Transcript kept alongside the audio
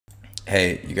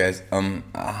Hey, you guys,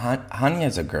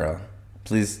 Hanya's a girl.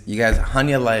 Please, you guys,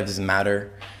 Hanya lives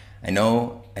matter. I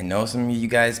know some of you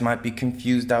guys might be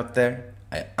confused out there.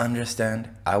 I understand.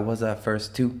 I was at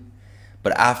first too.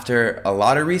 But after a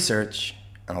lot of research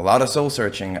and a lot of soul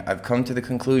searching, I've come to the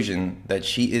conclusion that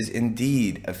she is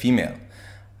indeed a female.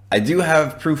 I do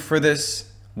have proof for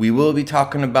this. We will be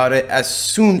talking about it as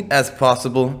soon as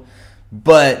possible,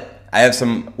 but I have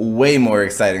some way more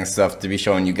exciting stuff to be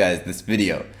showing you guys this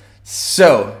video.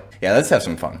 So, yeah, let's have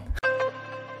some fun.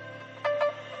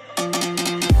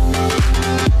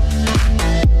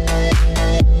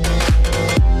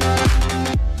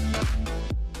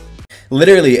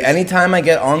 Literally, anytime I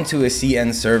get onto a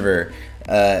CN server,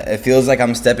 it feels like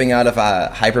I'm stepping out of a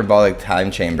hyperbolic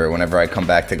time chamber whenever I come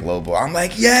back to global. I'm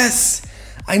like, yes!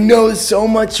 I know so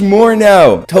much more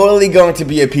now. Totally going to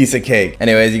be a piece of cake.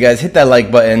 Anyways, you guys hit that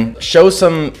like button. Show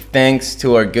some thanks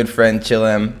to our good friend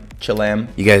Chilam.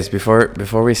 You guys, before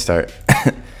we start,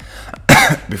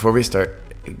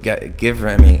 give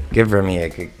Remy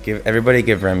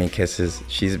kisses.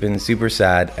 She's been super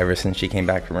sad ever since she came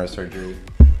back from her surgery.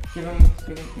 Give him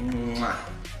mwah.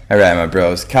 All right, my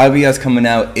bros. Kaguya's coming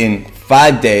out in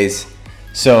 5 days.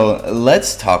 So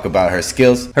let's talk about her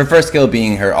skills. Her first skill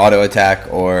being her auto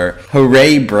attack or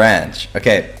Hooray Branch.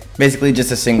 Okay, basically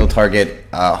just a single target,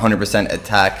 100%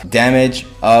 attack damage,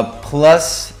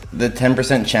 plus the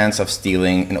 10% chance of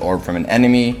stealing an orb from an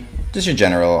enemy. Just your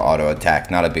general auto attack,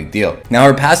 not a big deal. Now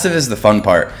her passive is the fun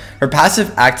part. Her passive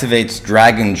activates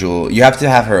Dragon Jewel. You have to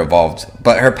have her evolved,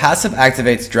 but her passive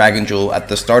activates Dragon Jewel at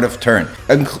the start of turn.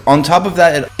 And on top of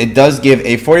that, it does give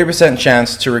a 40%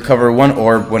 chance to recover one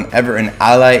orb whenever an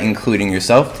ally, including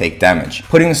yourself, take damage.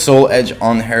 Putting Soul Edge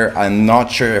on her, I'm not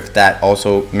sure if that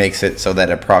also makes it so that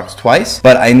it procs twice,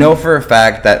 but I know for a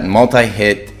fact that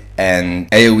multi-hit and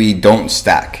AoE don't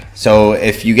stack. So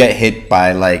if you get hit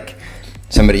by like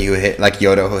somebody who hit like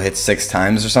Yoda who hits 6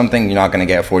 times or something, you're not gonna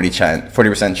get a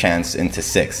 40% chance into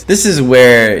 6. This is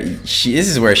where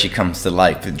she comes to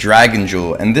life, the Dragon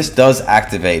Jewel, and this does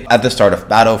activate at the start of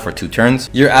battle for 2 turns.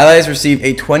 Your allies receive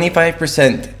a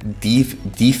 25%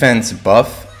 defense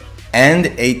buff and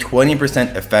a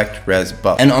 20% effect res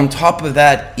buff. And on top of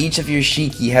that, each of your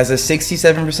Shiki has a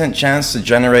 67% chance to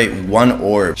generate 1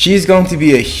 orb. She's going to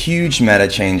be a huge meta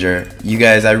changer. You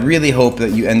guys, I really hope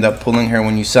that you end up pulling her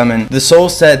when you summon. The soul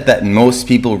set that most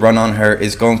people run on her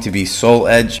is going to be Soul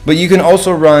Edge, but you can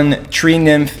also run Tree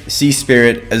Nymph, Sea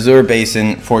Spirit, Azure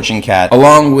Basin, Fortune Cat,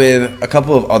 along with a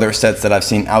couple of other sets that I've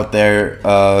seen out there.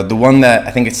 The one that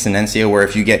I think it's Silencio, where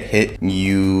if you get hit,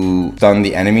 you stun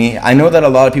the enemy. I know that a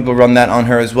lot of people run that on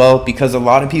her as well because a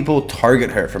lot of people target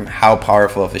her from how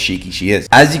powerful of a Shiki she is.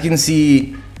 As you can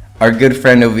see, our good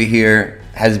friend over here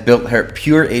has built her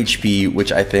pure HP,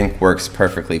 which I think works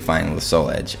perfectly fine with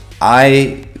Soul Edge.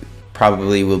 I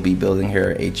probably will be building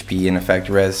her HP and effect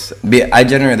res. I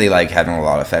generally like having a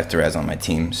lot of effect res on my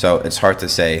team, so it's hard to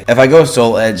say. If I go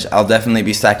Soul Edge, I'll definitely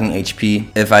be stacking HP.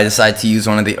 If I decide to use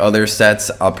one of the other sets,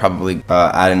 I'll probably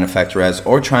add an effect res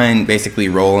or try and basically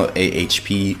roll a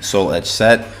HP Soul Edge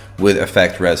set with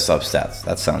effect res substats.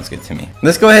 That sounds good to me.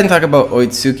 Let's go ahead and talk about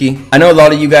Oitsuki. I know a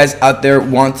lot of you guys out there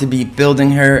want to be building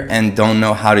her and don't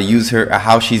know how to use her or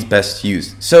how she's best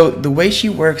used. So the way she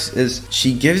works is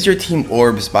she gives your team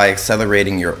orbs by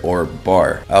accelerating your orb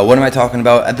bar. What am I talking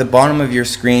about? At the bottom of your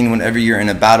screen, whenever you're in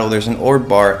a battle, there's an orb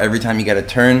bar. Every time you get a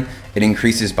turn, it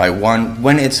increases by 1.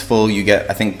 When it's full, you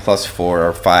get, I think, +4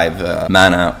 or 5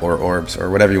 mana or orbs or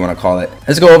whatever you want to call it.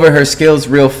 Let's go over her skills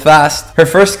real fast. Her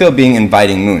first skill being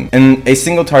Inviting Moon. And a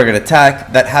single target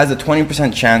attack that has a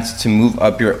 20% chance to move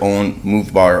up your own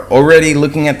move bar. Already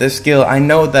looking at this skill, I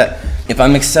know that if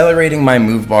I'm accelerating my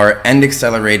move bar and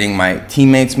accelerating my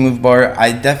teammates' move bar,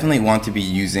 I definitely want to be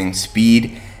using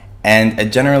speed and a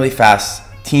generally fast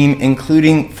team,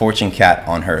 including Fortune Cat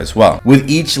on her as well. With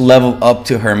each level up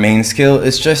to her main skill,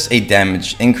 it's just a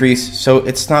damage increase, so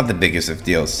it's not the biggest of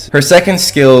deals. Her second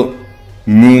skill,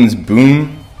 Moon's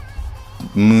Boon,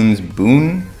 is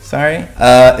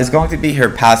going to be her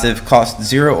passive, costs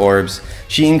 0 orbs.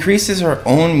 She increases her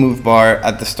own move bar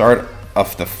at the start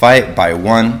of the fight by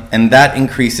 1, and that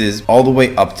increases all the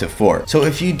way up to 4. So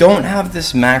if you don't have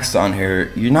this maxed on her,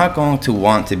 you're not going to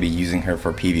want to be using her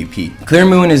for PvP. Clear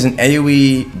Moon is an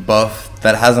AoE buff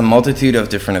that has a multitude of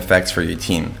different effects for your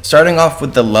team. Starting off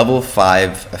with the level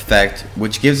 5 effect,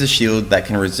 which gives a shield that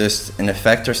can resist an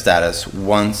effect or status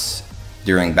once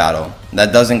during battle.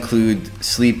 That does include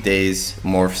Sleep Daze,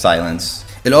 Morph Silence.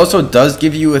 It also does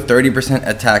give you a 30%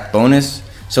 attack bonus.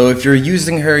 So if you're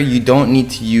using her, you don't need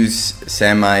to use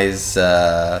Samai's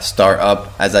Star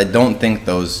Up, as I don't think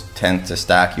those tend to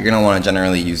stack. You're going to want to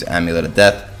generally use Amulet of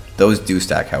Death. Those do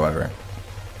stack, however.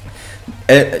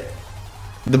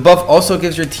 The buff also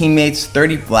gives your teammates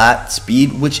 30 flat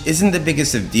speed, which isn't the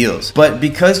biggest of deals. But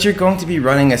because you're going to be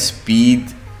running a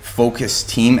speed focused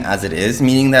team as it is,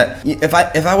 meaning that if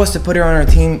I was to put her on our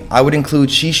team, I would include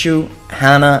Shishu,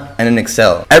 Hana, and an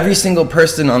Excel. Every single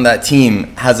person on that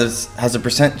team has a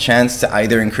percent chance to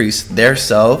either increase their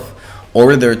self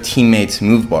or their teammates'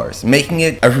 move bars, making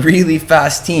it a really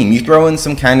fast team. You throw in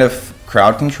some kind of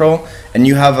crowd control and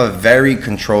you have a very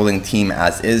controlling team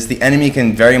as is. The enemy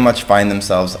can very much find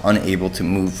themselves unable to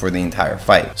move for the entire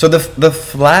fight. So the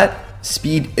flat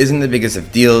speed isn't the biggest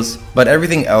of deals, but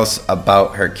everything else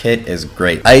about her kit is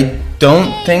great. I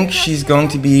don't think she's going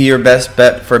to be your best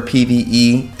bet for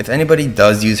PvE. If anybody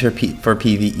does use her for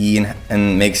PvE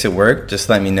and makes it work, just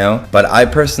let me know. But I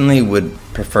personally would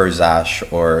prefer Zash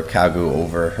or Kagu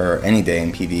over her any day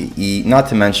in PvE. Not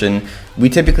to mention, we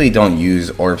typically don't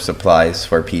use orb supplies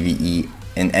for PvE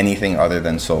in anything other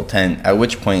than Soul 10, at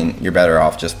which point you're better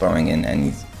off just throwing in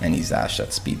any Zash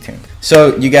that's speed tuned.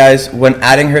 So you guys, when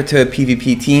adding her to a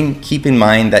PvP team, keep in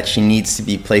mind that she needs to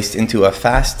be placed into a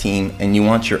fast team and you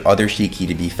want your other Shiki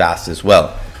to be fast as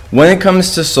well. When it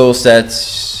comes to soul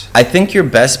sets, I think your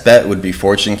best bet would be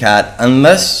Fortune Cat,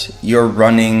 unless you're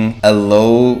running a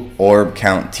low orb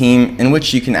count team in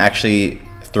which you can actually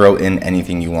throw in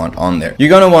anything you want on there. You're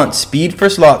gonna want speed for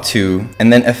slot 2,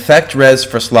 and then effect res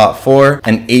for slot 4,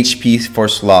 and HP for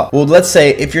slot. Well, let's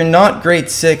say if you're not grade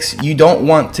 6, you don't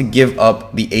want to give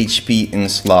up the HP in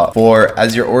slot 4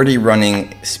 as you're already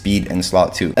running speed in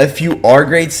slot 2. If you are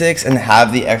grade 6 and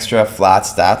have the extra flat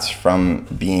stats from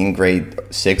being grade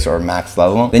 6 or max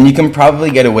level, then you can probably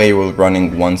get away with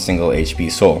running one single HP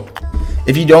soul.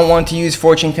 If you don't want to use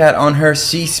Fortune Cat on her,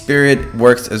 Sea Spirit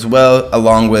works as well,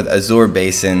 along with Azure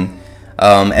Basin,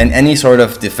 and any sort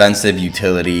of defensive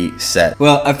utility set.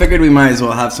 Well, I figured we might as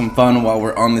well have some fun while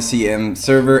we're on the CM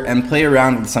server and play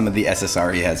around with some of the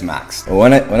SSR he has maxed.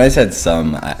 When I said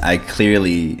some, I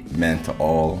clearly meant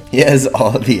all. He has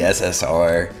all the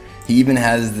SSR. He even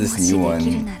has this new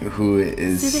one who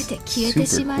is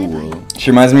super cool.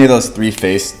 She reminds me of those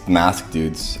three-faced mask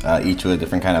dudes, each with a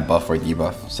different kind of buff or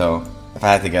debuff. So if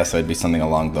I had to guess, it would be something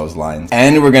along those lines.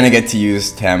 And we're gonna get to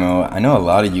use Tamo. I know a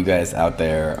lot of you guys out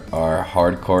there are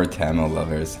hardcore Tamo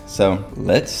lovers. So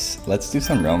let's do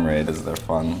some realm raids. They're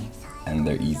fun and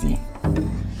they're easy.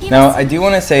 Now I do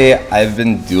want to say I've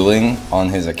been dueling on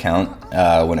his account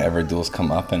whenever duels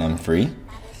come up and I'm free.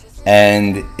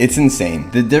 And it's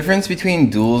insane. The difference between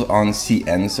duels on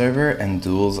CN server and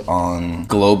duels on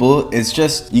global is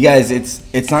just, you guys,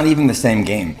 it's not even the same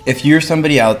game. If you're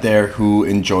somebody out there who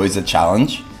enjoys a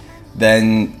challenge,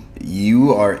 then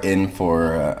you are in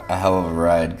for a hell of a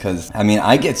ride. Because I mean,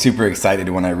 I get super excited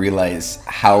when I realize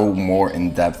how more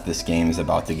in depth this game is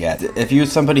about to get. If you're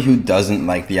somebody who doesn't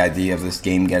like the idea of this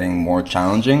game getting more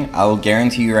challenging, I will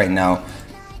guarantee you right now,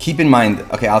 keep in mind,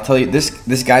 okay, I'll tell you,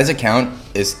 this guy's account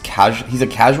is casual. He's a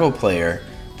casual player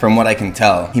from what I can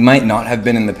tell. He might not have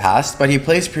been in the past, but he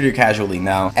plays pretty casually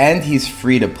now, and he's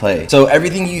free to play. So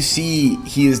everything you see,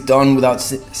 he has done without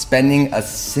spending a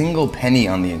single penny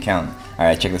on the account. All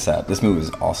right, check this out. This move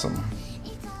is awesome.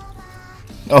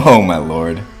 Oh my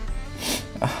lord.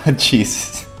 Oh,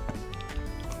 Jesus.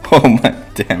 Oh my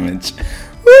damage.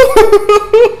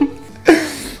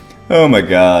 Oh my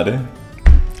god.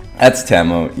 That's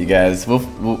Tamo, you guys.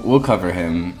 We'll cover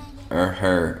him or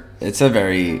her. It's a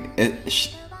very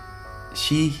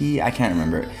he, I can't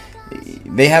remember.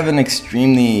 They have an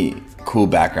extremely cool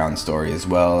background story as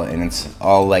well, and it's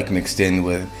all like mixed in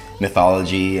with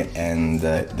mythology and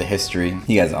the history.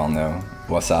 You guys all know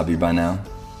Wasabi by now.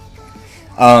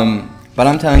 But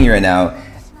I'm telling you right now,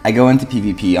 I go into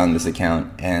PvP on this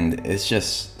account and it's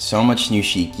just so much new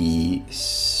Shiki.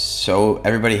 So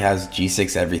everybody has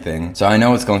G6 everything. So I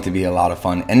know it's going to be a lot of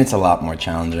fun, and it's a lot more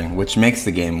challenging, which makes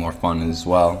the game more fun as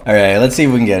well. All right, let's see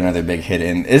if we can get another big hit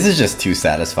in. This is just too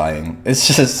satisfying. It's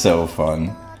just so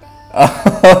fun.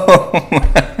 Oh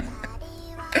my,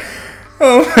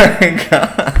 oh my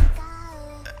god.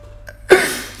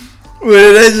 What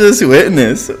did I just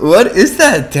witness? What is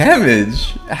that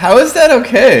damage? How is that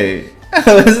okay?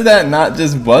 How is that not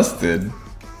just busted?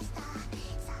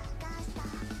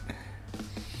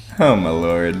 Oh my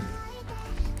lord.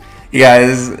 You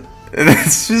guys,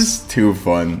 it's just too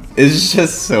fun. It's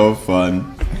just so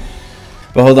fun.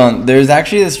 But hold on, there's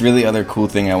actually this really other cool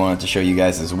thing I wanted to show you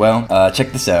guys as well.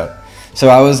 Check this out. So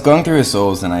I was going through his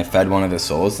souls and I fed one of his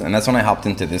souls, and that's when I hopped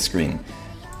into this screen.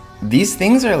 These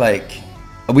things are like,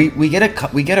 we get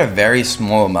a very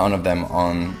small amount of them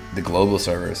on the global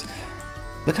servers.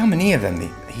 Look how many of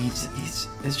them.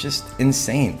 It's just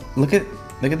insane. Look at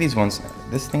these ones.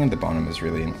 This thing at the bottom is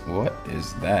really... What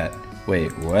is that?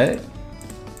 Wait, what?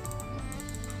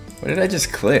 What did I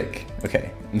just click?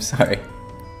 Okay, I'm sorry.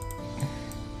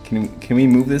 Can we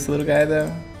move this little guy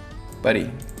though?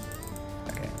 Buddy.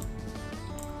 Okay.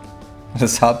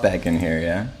 Let's hop back in here,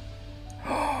 yeah?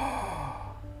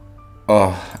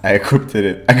 Oh, I equipped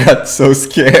it. I got so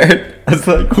scared. I was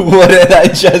like, what did I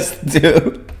just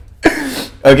do?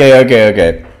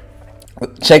 Okay.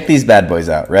 Check these bad boys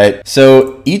out, right?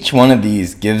 So each one of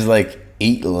these gives like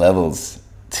 8 levels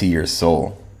to your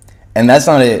soul. And that's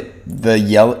not it. The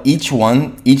yellow, each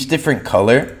different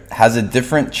color has a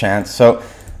different chance. So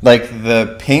like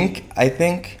the pink, I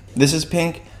think this is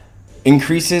pink,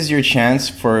 increases your chance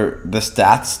for the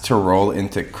stats to roll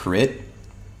into crit,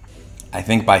 I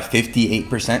think by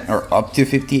 58% or up to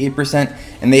 58%.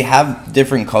 And they have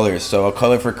different colors. So a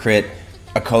color for crit,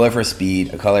 a color for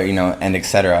speed, a color, you know, and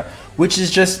etc. Which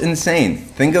is just insane.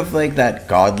 Think of like that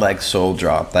godlike soul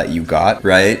drop that you got,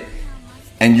 right?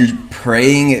 And you're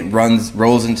praying it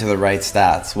rolls into the right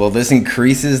stats. Well, this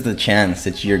increases the chance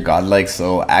that your godlike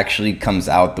soul actually comes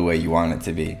out the way you want it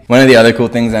to be. One of the other cool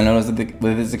things I noticed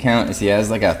with his account is he has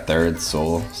like a 3rd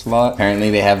soul slot. Apparently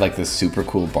they have like this super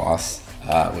cool boss,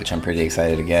 which I'm pretty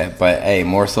excited to get. But hey,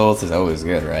 more souls is always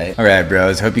good, right? Alright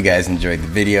bros, hope you guys enjoyed the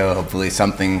video. Hopefully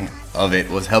something of it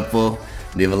was helpful.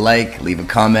 Leave a like, leave a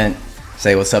comment,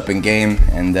 say what's up in game,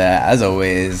 and as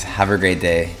always, have a great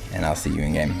day, and I'll see you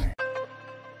in game.